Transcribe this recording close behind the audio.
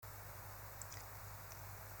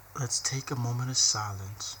Let's take a moment of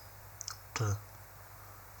silence to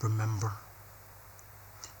remember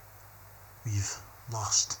we've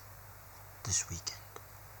lost this weekend.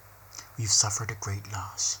 We've suffered a great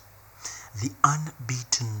loss. The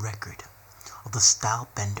unbeaten record of the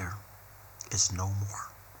Stylebender is no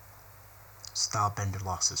more. Stylebender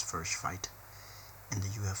lost his first fight in the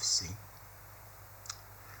UFC.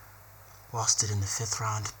 Lost it in the 5th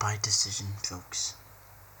round by decision, folks.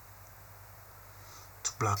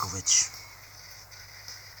 To BLACHOWICZ.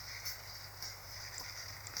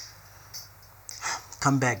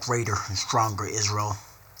 Comeback greater and stronger, Israel.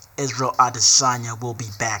 Israel Adesanya will be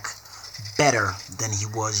back better than he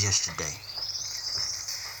was yesterday.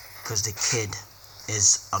 Because the kid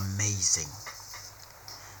is amazing.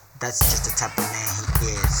 That's just the type of man he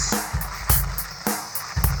is.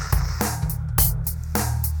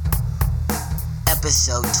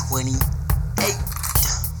 Episode 28.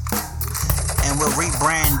 And we're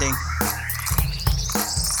rebranding.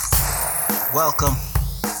 Welcome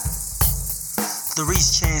to the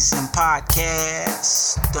Reece Chanson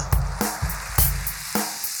Podcast.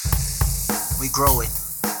 We growing.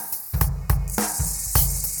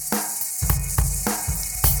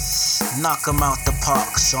 Knock 'em out the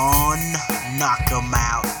park, son. Knock 'em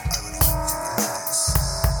out.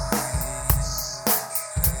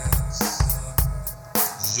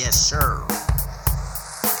 Yes, sir.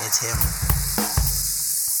 It's him.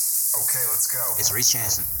 Okay, let's go. It's Reece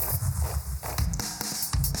Chanson.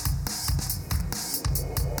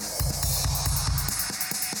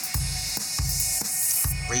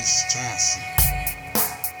 Reece Chanson.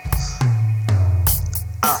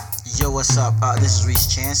 Yo, what's up? This is Reece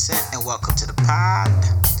Chanson, and welcome to the pod.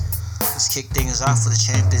 Let's kick things off with the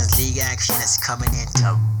Champions League action that's coming in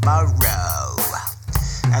tomorrow.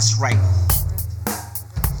 That's right.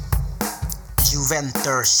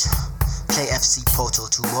 Juventus play FC Porto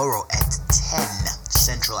tomorrow at 10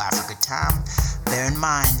 Central Africa time. Bear in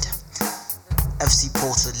mind, FC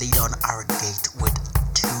Porto lead on our gate with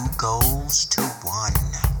 2-1.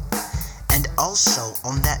 And also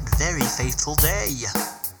on that very fateful day,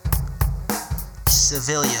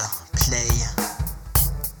 Sevilla play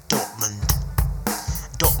Dortmund.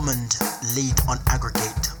 Dortmund lead on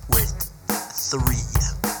aggregate with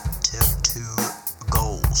 3-2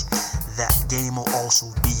 goals. That game will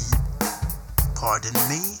also be, pardon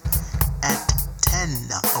me, at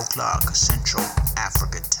 10 o'clock Central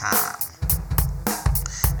Africa time.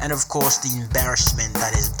 And of course, the embarrassment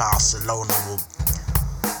that is Barcelona will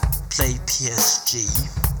play PSG.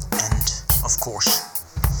 And of course,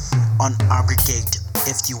 on aggregate,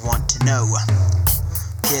 if you want to know,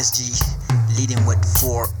 PSG leading with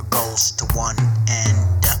 4-1,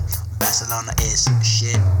 and Barcelona is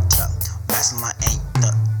shit. Barcelona ain't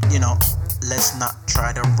the, let's not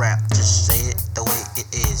try to rap, just say it the way it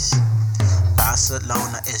is.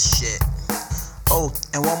 Barcelona is shit. Oh,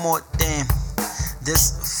 and one more thing,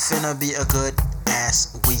 this finna be a good ass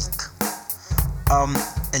week.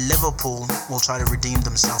 Liverpool will try to redeem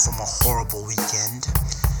themselves from a horrible weekend.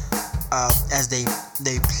 As they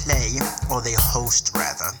play, or they host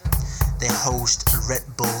rather, they host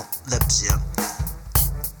RB Leipzig,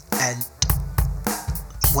 and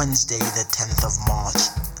Wednesday the 10th of March,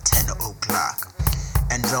 10 o'clock,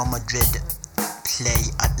 and Real Madrid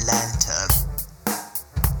play Atlanta.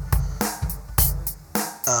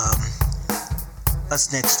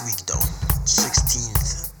 That's next week though.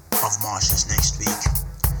 16th of March is next week,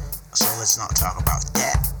 so let's not talk about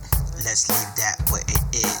that. Let's leave that where it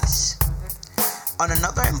is. On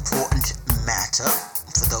another important matter,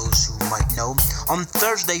 for those who might know, on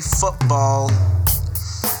Thursday football,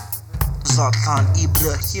 Zlatan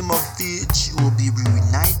Ibrahimovic will be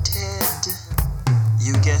reunited,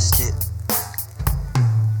 you guessed it,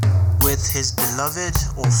 with his beloved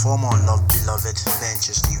or former beloved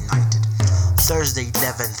Manchester United. Thursday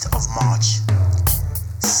 11th of March,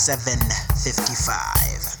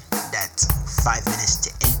 7:55. That's 5 minutes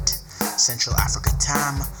to 8 Central Africa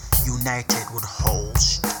time. United would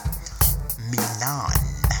host Milan.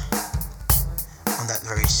 On that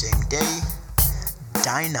very same day,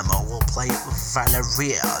 Dynamo will play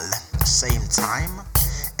Villarreal same time,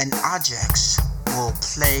 and Ajax will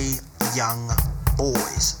play Young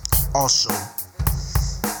Boys also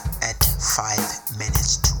at 5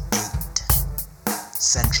 minutes to 8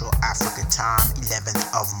 Central Africa time, 11th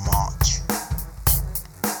of March.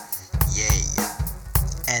 Yay.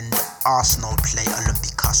 And Arsenal play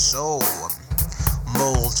Olympiakos.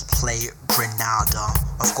 Molde play Granada.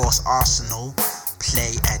 Of course, Arsenal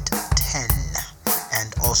play at 10,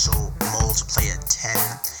 and also Molde play at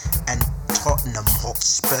 10, and Tottenham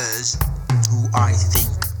Hotspurs, who I think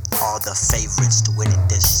are the favorites to win it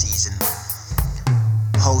this season.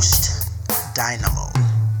 Host Dynamo.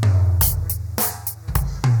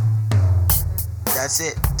 That's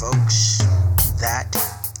it, folks. That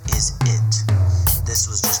is it. This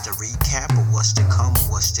was just a recap of what's to come,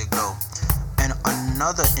 what's to go. And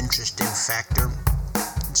another interesting factor,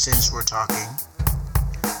 since we're talking,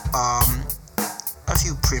 a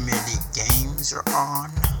few Premier League games are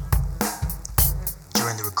on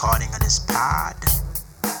during the recording of this pod.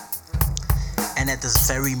 And at this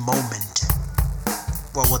very moment,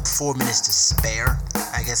 well, with 4 minutes to spare,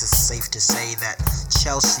 I guess it's safe to say that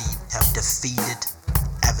Chelsea have defeated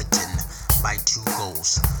Everton by 2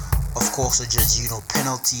 goals. Of course, a Jorginho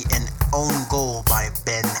penalty and own goal by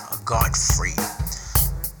Godfrey.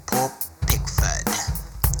 Poor Pickford.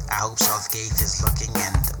 I hope Southgate is looking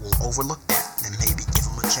and will overlook that and maybe give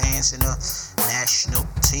him a chance in a national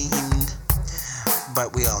team.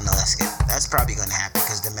 But we all know that's probably going to happen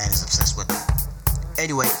because the man is obsessed with them.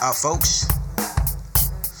 Anyway, folks,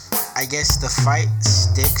 I guess the fight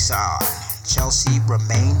sticks on. Chelsea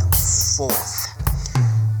remain 4th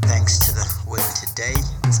thanks to the win today.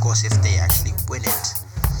 Of course, if they actually win it,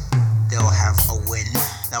 they'll have a win.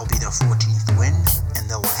 That'll be their 14th win, and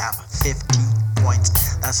they'll have 50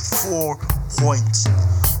 points. That's 4 points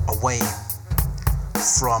away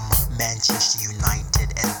from Manchester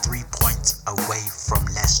United and 3 points away from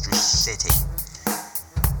Leicester City.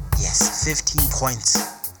 Yes, 15 points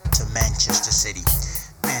to Manchester City.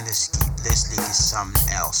 Man, this league is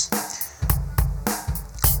something else.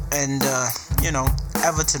 And,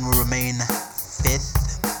 Everton will remain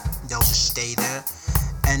 5th. They'll just stay there.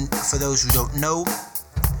 And for those who don't know,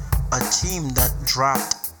 a team that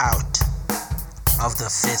dropped out of the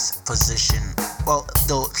 5th position, well,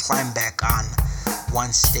 they'll climb back on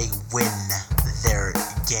once they win their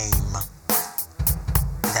game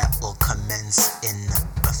that will commence in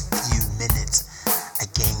a few minutes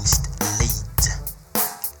against Leeds.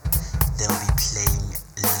 They'll be playing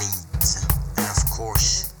Leeds, and of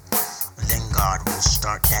course Lingard will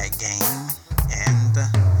start that game, and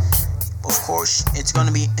of course it's going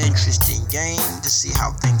to be an interesting game to see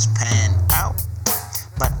how things pan out,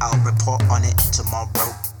 but I'll report on it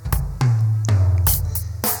tomorrow.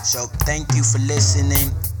 So thank you for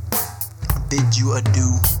listening. Bid you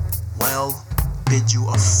adieu. Well, bid you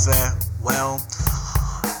a farewell.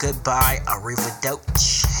 Goodbye,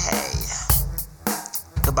 arrivederci.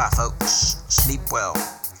 Goodbye, folks. Sleep well.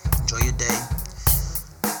 Enjoy your day.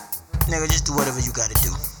 Nigga, just do whatever you gotta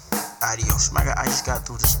do. Adios. My God, I just got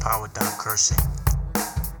through this pod without cursing.